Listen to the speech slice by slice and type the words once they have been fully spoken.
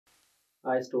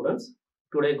Hi students,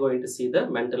 today going to see the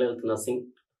mental health nursing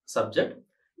subject.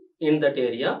 In that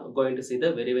area, going to see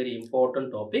the very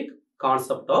important topic,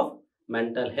 concept of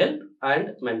mental health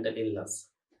and mental illness.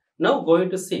 Now going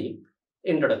to see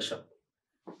introduction.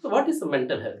 So what is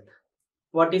mental health?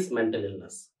 What is mental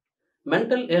illness?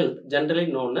 Mental health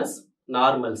generally known as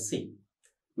normalcy.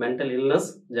 Mental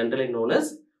illness generally known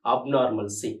as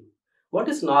abnormalcy. What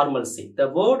is normalcy? The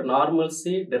word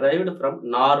normalcy derived from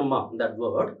norma, that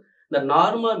word. The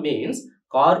norma means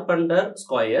carpenter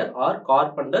square or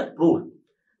carpenter rule.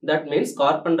 That means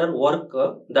carpenter work,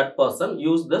 that person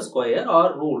use the square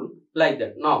or rule, like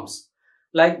that, norms.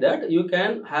 Like that, you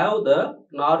can have the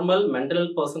normal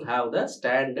mental person have the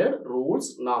standard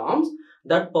rules, norms,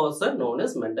 that person known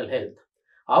as mental health.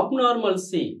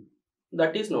 Abnormalcy,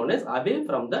 that is known as away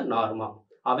from the norma,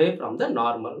 away from the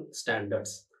normal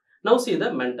standards. Now see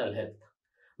the mental health.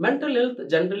 Mental health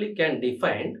generally can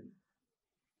define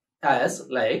as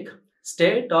like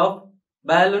state of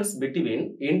balance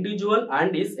between individual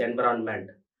and his environment,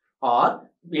 or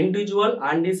individual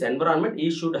and his environment he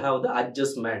should have the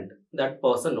adjustment, that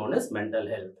person known as mental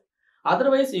health.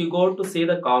 Otherwise you go to see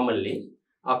the commonly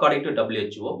according to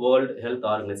WHO, World Health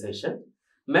Organization,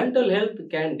 mental health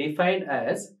can define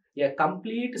as a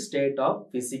complete state of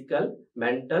physical,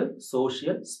 mental,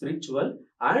 social, spiritual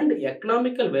and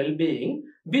economical well-being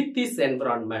with his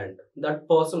environment, that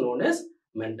person known as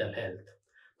mental health.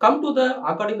 Come to the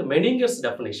according to Menninger's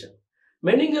definition.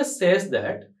 Menninger says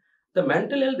that the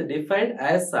mental health defined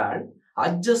as an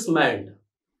adjustment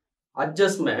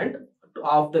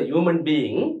of the human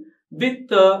being with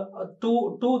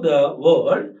to the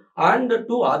world and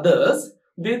to others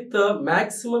with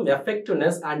maximum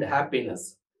effectiveness and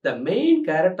happiness. The main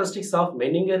characteristics of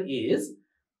Menninger is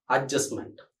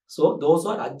adjustment. So those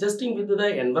who are adjusting with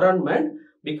the environment,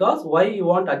 because why you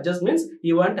want adjust means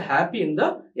you want happy in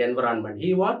the environment.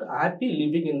 He want happy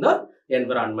living in the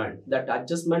environment. That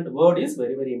adjustment word is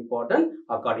very important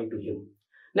according to him.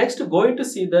 Next, going to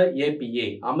see the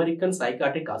APA, American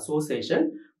Psychiatric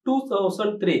Association,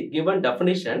 2003 given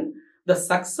definition, the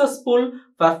successful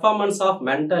performance of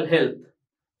mental health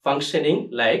functioning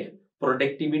like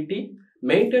productivity,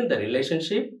 maintain the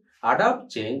relationship, adapt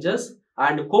changes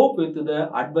and cope with the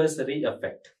adversary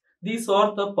effect. These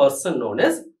are the person known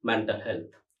as mental health.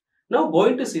 Now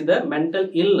going to see the mental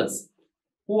illness.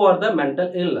 Who are the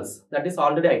mental illness? That is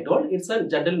already I told, it's a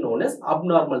generally known as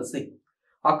abnormalcy.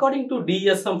 According to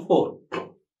DSM-4,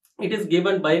 it is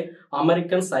given by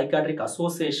American Psychiatric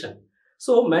Association.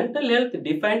 So mental health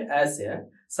defined as a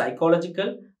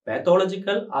psychological,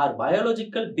 pathological or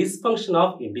biological dysfunction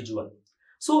of individual.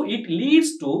 So it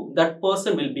leads to that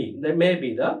person will be, there may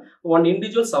be the one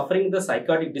individual suffering the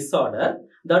psychotic disorder,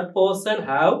 that person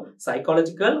have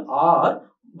psychological or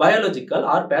biological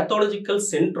or pathological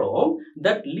syndrome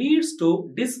that leads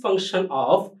to dysfunction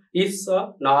of his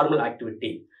normal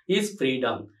activity, his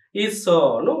freedom, his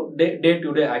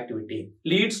day-to-day activity,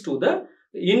 leads to the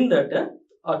in that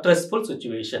stressful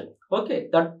situation. Okay,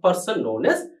 that person known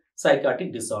as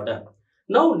psychotic disorder.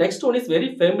 Now next one is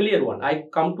very familiar one. I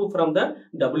come to from the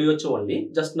WHO only.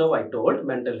 Just now I told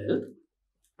mental health.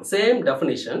 Same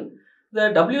definition.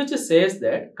 The WHO says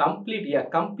that a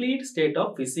complete state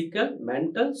of physical,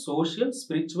 mental, social,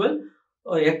 spiritual,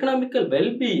 economical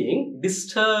well-being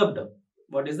disturbed.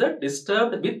 What is that?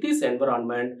 Disturbed with this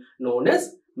environment known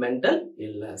as mental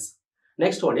illness.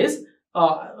 Next one is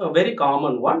a very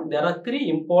common one. There are three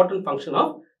important functions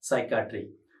of psychiatry,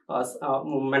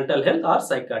 mental health or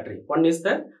psychiatry. One is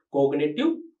the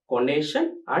cognitive,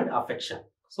 conation and affection.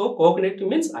 So cognitive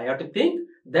means I have to think,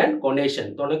 then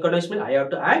conation. Conation means I have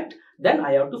to act, then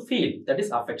I have to feel, that is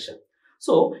affection.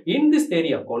 So in this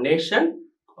area, conation,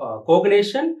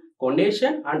 cognition,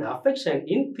 conation and affection,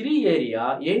 in three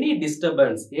area, any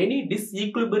disturbance, any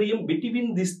disequilibrium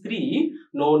between these three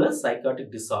known as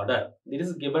psychotic disorder. This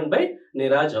is given by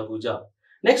Niraj Ahuja.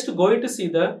 Next, going to see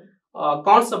the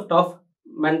concept of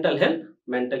mental health,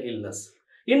 mental illness.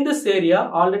 In this area,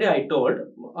 already I told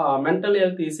mental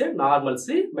health is a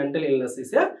normalcy, mental illness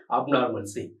is a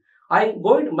abnormalcy. I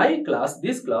going to my class,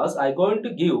 this class, I going to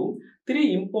give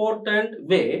three important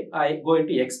way I going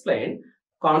to explain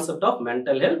concept of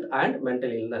mental health and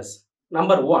mental illness.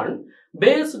 Number one,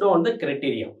 based on the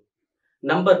criteria.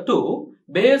 Number two,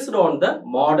 based on the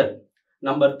model.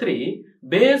 Number three,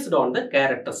 based on the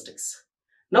characteristics.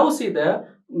 Now see the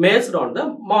based on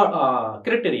the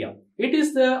criteria. It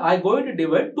is the I going to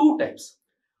divide two types.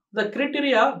 The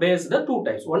criteria based the two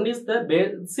types. One is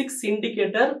the 6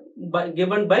 indicator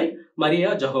given by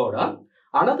Maria Jahoda.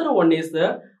 Another one is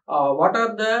the what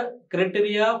are the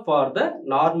criteria for the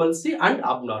normalcy and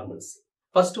abnormalcy.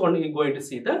 First one we are going to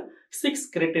see the 6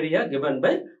 criteria given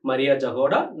by Maria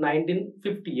Jagoda,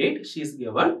 1958, she is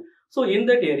given. So in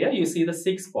that area, you see the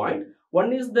 6 point.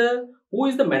 One is who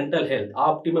is the mental health,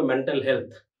 optimum mental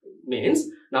health means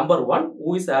number 1,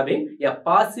 who is having a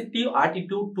positive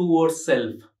attitude towards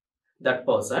self, that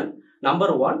person.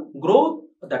 Number 1, growth,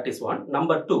 that is one.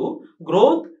 Number 2,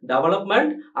 growth,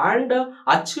 development and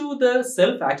achieve the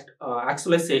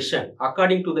self-actualization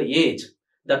according to the age.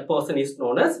 That person is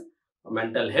known as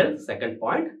mental health, second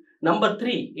point. Number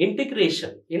 3,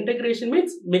 integration. Integration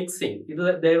means mixing.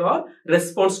 They are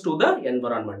response to the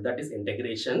environment, that is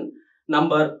integration.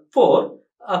 Number 4,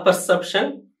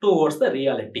 perception towards the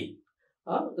reality.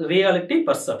 Reality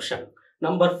perception.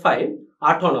 Number 5,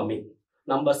 autonomy.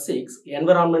 Number 6,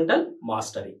 environmental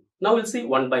mastery. Now we'll see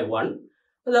one by one.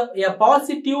 A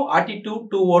positive attitude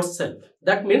towards self.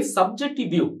 That means subjective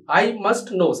view. I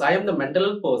must know. I am the mental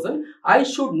health person. I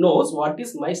should know what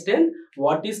is my strength,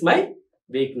 what is my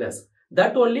weakness.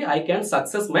 That only I can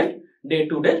success my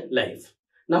day-to-day life.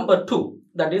 Number 2,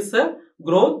 that is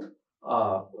growth,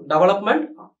 development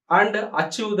and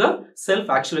achieve the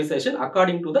self-actualization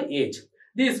according to the age.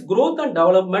 This growth and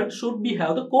development should be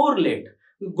have the correlate.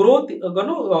 Growth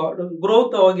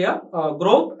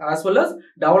as well as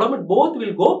development both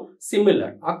will go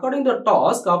similar according to the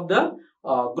task of the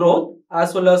growth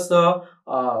as well as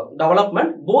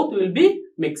development, both will be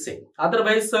mixing.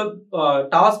 Otherwise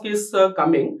task is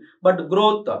coming but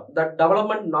growth, that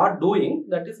development not doing,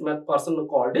 that is person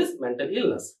called is mental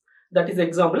illness. That is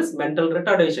example is mental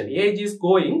retardation. Age is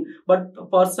going but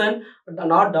person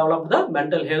not develop the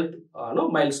mental health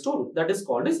milestone, that is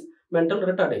called is mental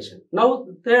retardation. Now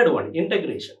third one,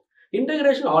 integration.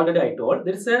 Integration already I told,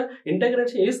 there is a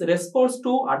integration is response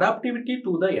to adaptivity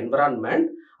to the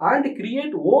environment and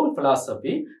create own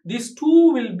philosophy. These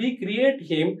two will be create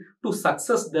him to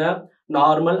success the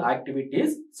normal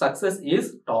activities. Success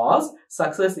is task,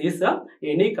 success is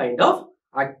any kind of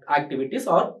activities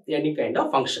or any kind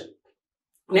of function.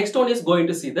 Next one is going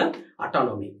to see the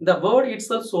autonomy. The word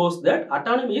itself shows that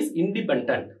autonomy is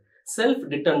independent,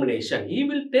 self-determination. He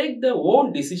will take the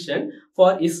own decision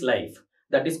for his life.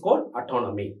 That is called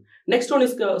autonomy. Next one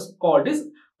is called is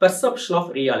perception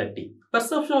of reality.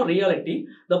 Perception of reality,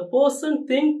 the person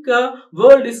think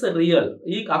world is real.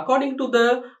 According to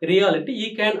the reality,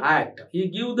 he can act. He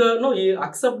give the he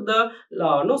accept the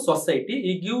society.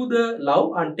 He give the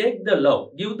love and take the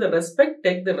love. Give the respect,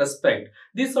 take the respect.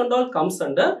 This and all comes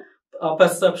under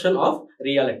perception of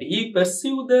reality. He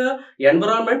perceive the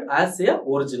environment as a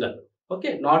original.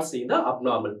 Okay, not seeing the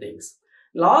abnormal things.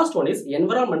 Last one is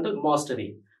environmental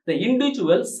mastery. The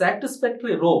individual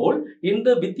satisfactory role within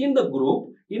the group,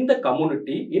 in the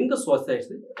community, in the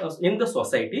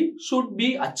society should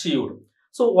be achieved.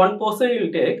 So one person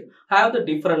will have the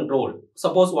different role.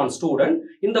 Suppose one student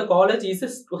in the college is a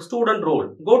student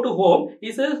role. Go to home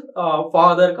is a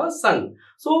father or son.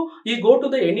 So he go to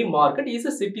the any market, he is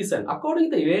a citizen.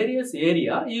 According to the various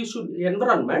area,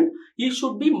 environment, he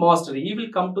should be mastery. He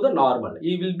will come to the normal.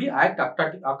 He will be act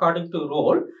according to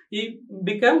role. He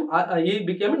became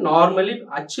normally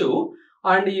achieve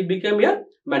and he became a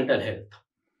mental health.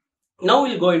 Now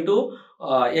we will going to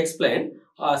explain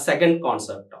second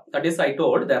concept. That is, I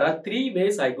told there are 3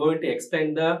 ways I going to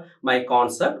explain my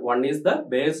concept. One is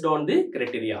based on the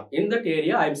criteria. In that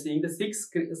area, I am seeing the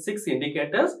six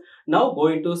indicators. Now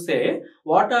going to say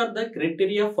what are the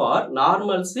criteria for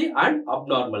normalcy and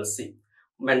abnormalcy,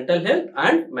 mental health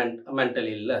and mental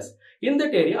illness. In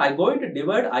that area, I going to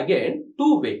divide again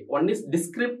 2 ways. One is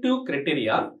descriptive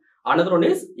criteria. Another one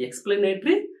is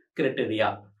explanatory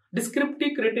criteria.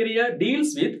 Descriptive criteria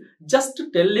deals with just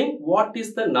telling what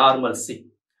is the normalcy,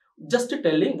 just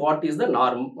telling what is the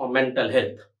mental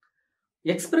health.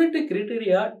 Explanatory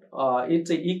criteria, it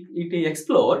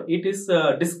explore, it is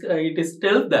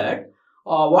tell that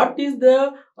what is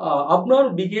the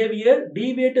abnormal behavior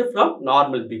deviated from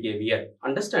normal behavior.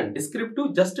 Understand?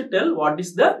 Descriptive just tell what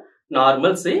is the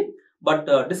normalcy, but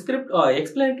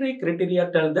explanatory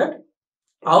criteria tell that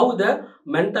how the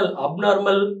mental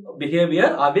abnormal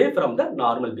behavior away from the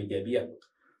normal behavior.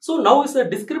 So now is a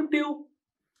descriptive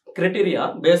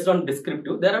criteria. Based on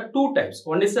descriptive, there are 2 types.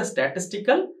 One is a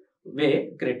statistical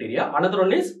way criteria. Another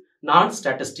one is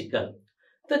non-statistical.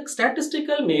 The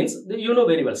statistical means, you know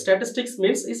very well, statistics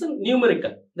means is a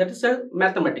numerical. That is a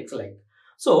mathematics like.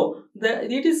 So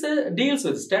it is deals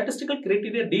with statistical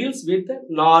criteria deals with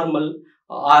normal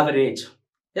average.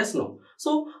 Yes, no.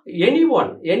 So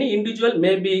any individual,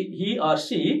 maybe he or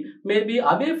she may be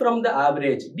away from the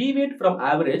average, deviate from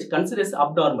average, considered as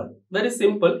abnormal. Very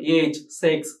simple: age,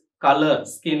 sex, color,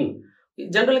 skin.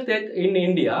 Generally, in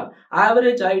India,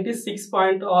 average height is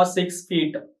 6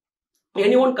 feet.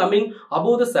 Anyone coming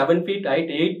above the 7 feet height,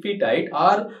 8 feet height,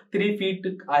 or 3 feet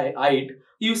height,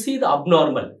 you see the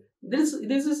abnormal. This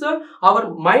is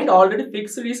our mind already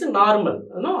fixed is normal,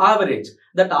 average.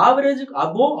 That average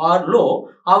above or low,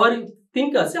 our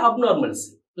think as a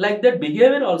abnormalcy. Like that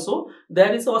behavior also,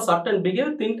 there is a certain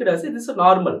behavior think as this is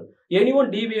normal.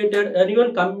 Anyone deviated,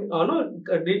 anyone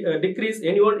decrease,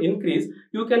 anyone increase,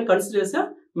 you can consider as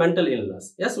a mental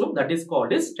illness. Yes, no, that is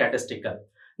called as statistical.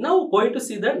 Now going to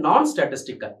see the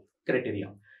non-statistical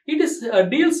criteria. It is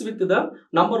deals with the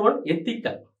number one,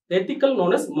 ethical. Ethical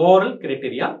known as moral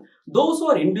criteria. Those who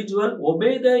are individual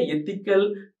obey the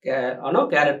ethical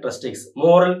characteristics,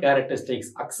 moral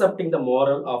characteristics, accepting the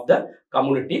moral of the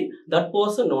community. That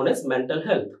person known as mental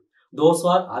health. Those who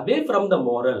are away from the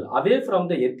moral, away from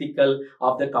the ethical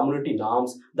of the community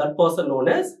norms, that person known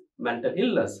as mental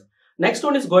illness. Next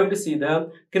one is going to see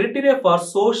the criteria for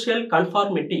social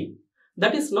conformity.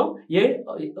 That is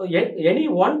any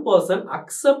one person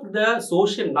accept the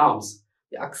social norms,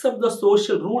 accept the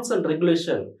social rules and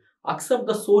regulation, accept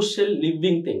the social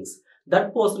living things.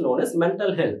 That person known as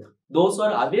mental health. Those who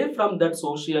are away from that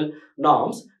social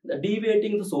norms,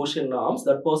 deviating the social norms,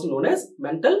 that person known as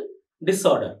mental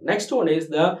disorder. Next one is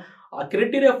the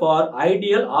criteria for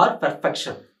ideal or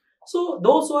perfection. So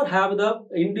those who have the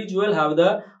individual have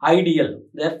the ideal,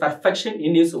 their perfection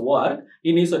in his work,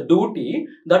 in his duty,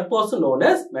 that person known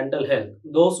as mental health.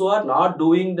 Those who are not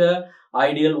doing the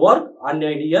ideal work,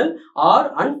 unideal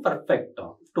or unperfect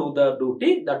to the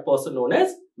duty, that person known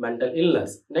as mental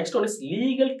illness. Next one is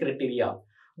legal criteria.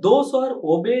 Those who are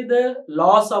obey the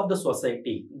laws of the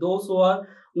society, those who are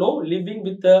living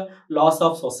with the laws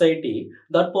of society,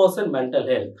 that person mental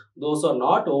health. Those who are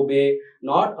not obey,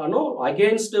 not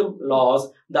against the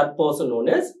laws, that person known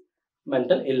as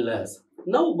mental illness.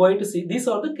 Now going to see these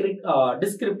are the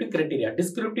descriptive criteria.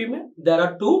 Descriptive there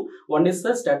are two. One is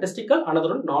the statistical, another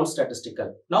one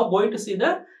non-statistical. Now going to see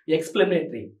the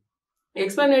explanatory.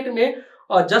 Explanatory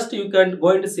just you can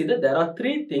going to see that there are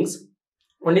three things.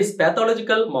 One is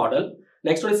pathological model,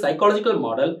 next one is psychological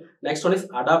model, next one is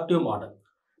adaptive model.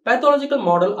 Pathological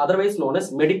model, otherwise known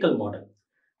as medical model.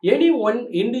 Any one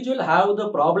individual have the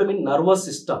problem in nervous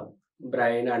system,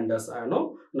 brain and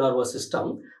nervous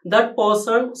system. That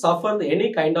person suffer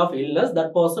any kind of illness,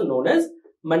 that person known as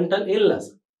mental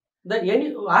illness. The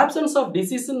any absence of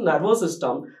disease in nervous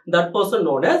system, that person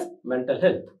known as mental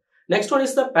health. Next one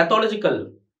is the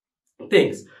pathological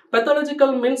things.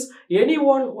 Pathological means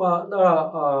anyone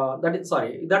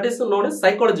that is known as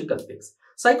psychological things.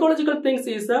 Psychological things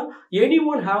is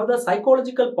anyone have the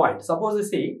psychological point. Suppose you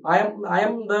see I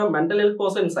am the mental health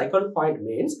person. Psychological point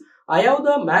means I have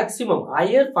the maximum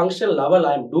higher function level.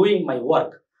 I am doing my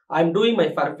work. I am doing my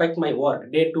perfect my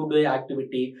work, day-to-day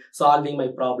activity, solving my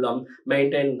problem,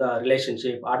 maintain the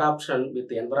relationship, adaptation with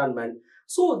the environment.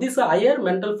 So this higher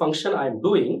mental function I am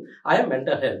doing, I am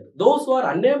mental health. Those who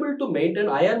are unable to maintain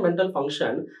higher mental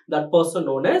function, that person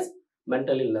known as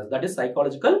mental illness. That is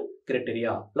psychological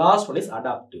criteria. Last one is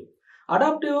adaptive.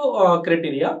 Adaptive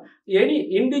criteria,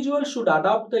 any individual should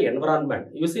adapt the environment.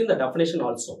 You see in the definition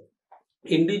also.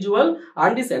 Individual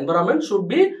and his environment should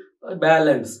be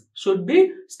balanced, should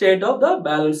be state of the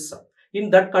balance. In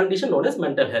that condition known as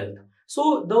mental health.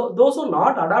 So those who are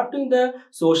not adapting the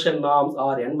social norms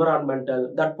or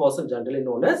environmental, that person generally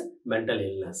known as mental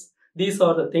illness. These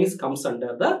are the things comes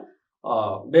under the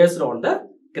based on the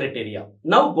criteria.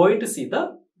 Now going to see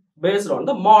the based on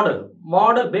the model.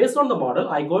 Based on the model,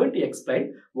 I going to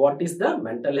explain what is the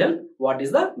mental health, what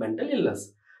is the mental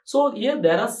illness. So here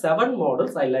there are 7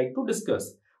 models I like to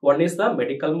discuss. One is the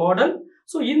medical model.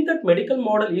 So in that medical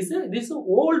model is this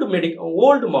old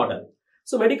model.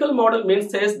 So medical model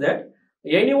means says that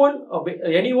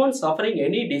anyone suffering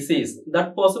any disease,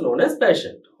 that person known as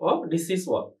patient or disease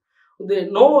one.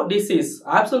 No disease,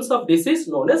 absence of disease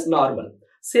known as normal.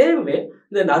 Same way,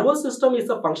 the nervous system is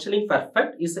a functioning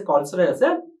perfect is considered as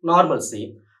a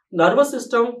normalcy. Nervous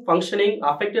system functioning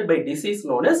affected by disease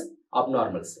known as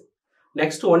abnormalcy.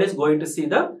 Next one is going to see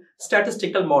the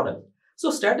statistical model. So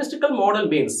statistical model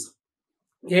means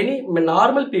any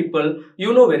normal people,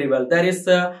 you know very well, there is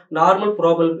a normal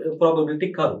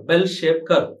probability curve, bell-shaped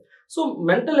curve. So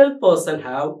mental health person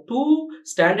have 2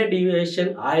 standard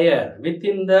deviation higher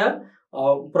within the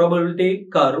probability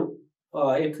curve.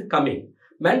 It's coming.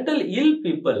 Mental ill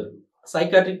people,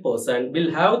 psychiatric person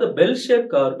will have the bell-shaped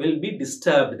curve will be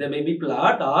disturbed. They may be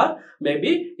flat or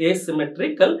maybe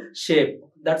asymmetrical shape.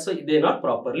 That's why they not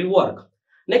properly work.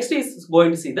 Next is going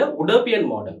to see the Utopian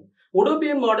model.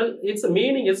 Utopian model, its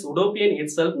meaning is Utopian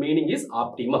itself meaning is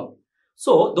optimum.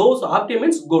 So those optimum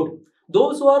means good.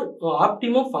 Those who are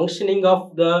optimum functioning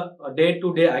of the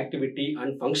day-to-day activity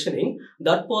and functioning,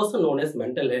 that person known as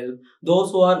mental health.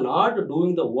 Those who are not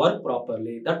doing the work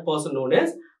properly, that person known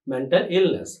as mental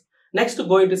illness. Next,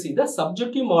 going to see the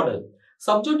subjective model.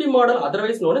 Subjective model,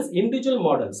 otherwise known as individual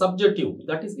model. Subjective,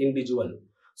 that is individual.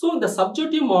 So in the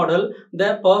subjective model,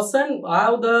 the person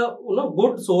have the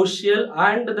good social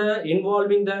and the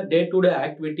involving the day-to-day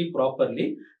activity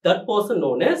properly. That person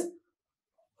known as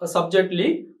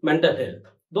subjectively mental health.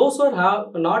 Those who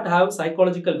have not have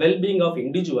psychological well-being of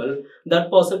individual, that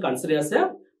person considered as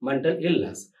a mental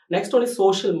illness. Next one is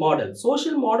social model.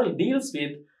 Social model deals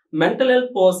with mental health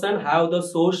person have the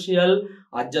social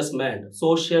adjustment,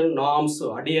 social norms,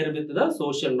 adhere with the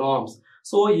social norms.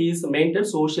 So he is maintain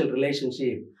social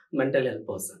relationship. Mental ill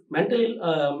person,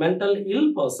 mental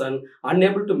ill person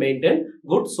unable to maintain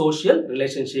good social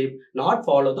relationship, not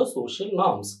follow the social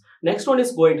norms. Next one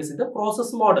is going to see the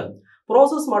process model.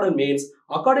 Process model means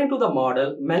according to the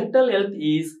model, mental health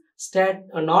is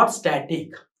not static.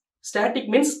 Static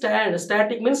means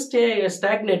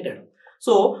stagnated.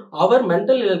 So our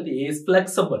mental health is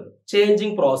flexible,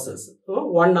 changing process.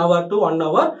 1 hour to 1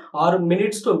 hour or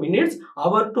minutes to minutes,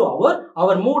 hour to hour,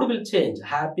 our mood will change.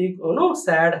 Happy,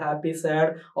 sad, happy,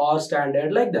 sad, or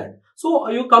standard like that. So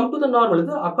you come to the normal.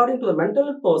 According to the mental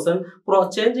health person,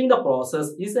 changing the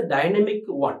process is a dynamic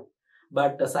one.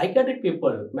 But psychiatric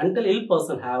people, mental ill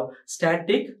person have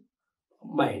static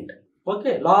mind.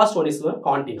 Okay, last one is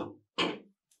continuum.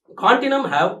 Continuum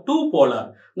have two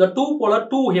polar. The two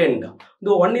end.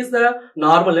 The one is the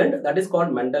normal end, that is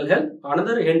called mental health.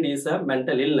 Another end is a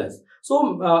mental illness.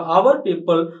 So our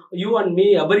people, you and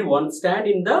me, everyone stand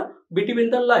in the between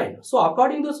the line. So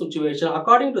according to the situation,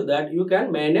 according to that, you can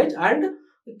manage and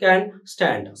can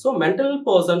stand. So mental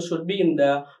person should be in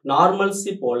the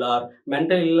normalcy polar,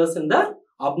 mental illness in the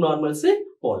abnormalcy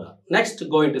polar. Next,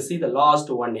 going to see the last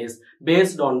one is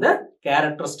based on the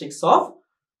characteristics of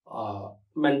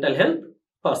mental health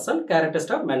person,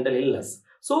 characteristic of mental illness.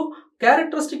 So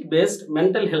characteristic based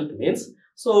mental health means,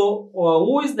 so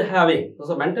who is the having?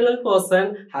 So mental health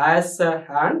person has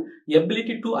an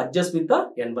ability to adjust with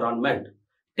the environment,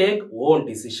 take own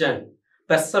decision,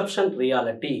 perception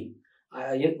reality,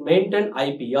 maintain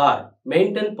IPR,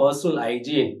 maintain personal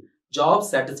hygiene, job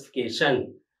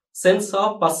satisfaction, sense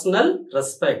of personal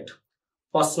respect,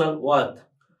 personal worth.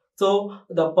 So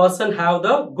the person have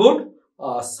the good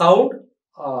sound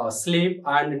sleep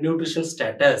and nutrition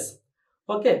status.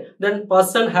 Okay, then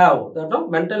person have the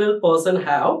mental health person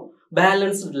have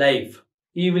balanced life.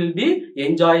 He will be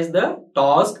enjoys the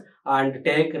task and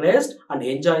take rest and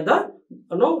enjoy the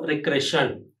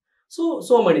recreation.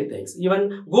 So many things.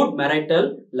 Even good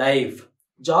marital life,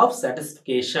 job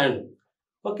satisfaction.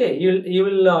 Okay, you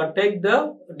will take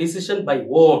the decision by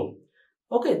own.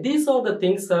 Okay, these are the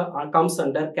things comes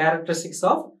under characteristics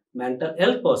of mental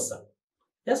health person.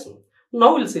 Yes.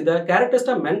 Now we'll see the characteristics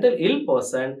of mental ill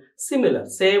person, similar,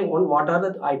 same one what are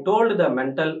the I told the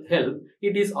mental health,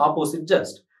 it is opposite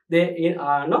just. They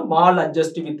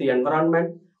maladjust with the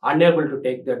environment, unable to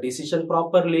take the decision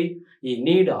properly, he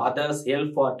need others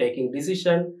help for taking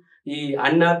decision, he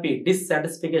unhappy,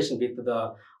 dissatisfaction with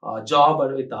the job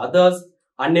or with others,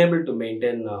 unable to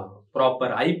maintain proper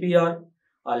IPR,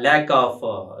 lack of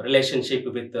relationship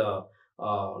with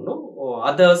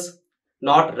others,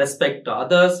 not respect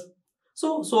others.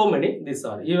 So many these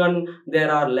are. Even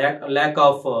there are lack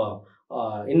of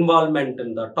involvement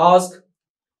in the task.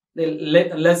 The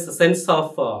less sense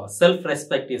of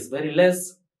self-respect is very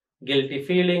less. Guilty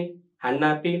feeling,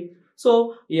 unhappy.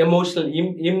 So emotional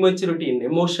immaturity in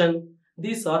emotion.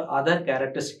 These are other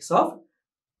characteristics of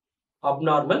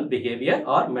abnormal behavior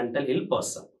or mental ill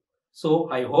person. So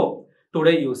I hope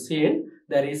today you seen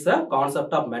there is a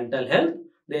concept of mental health.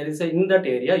 There is in that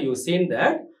area you seen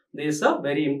that there is a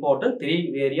very important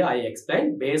 3 area I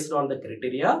explained based on the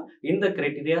criteria. In the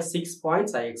criteria 6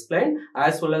 points I explained,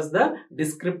 as well as the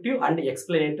descriptive and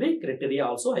explanatory criteria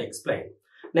also I explained.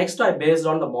 Next, I based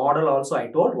on the model also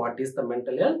I told what is the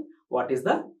mental health, what is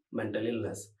the mental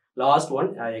illness. Last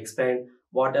one I explained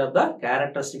what are the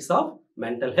characteristics of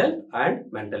mental health and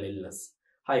mental illness.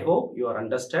 I hope you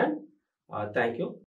understand. Thank you.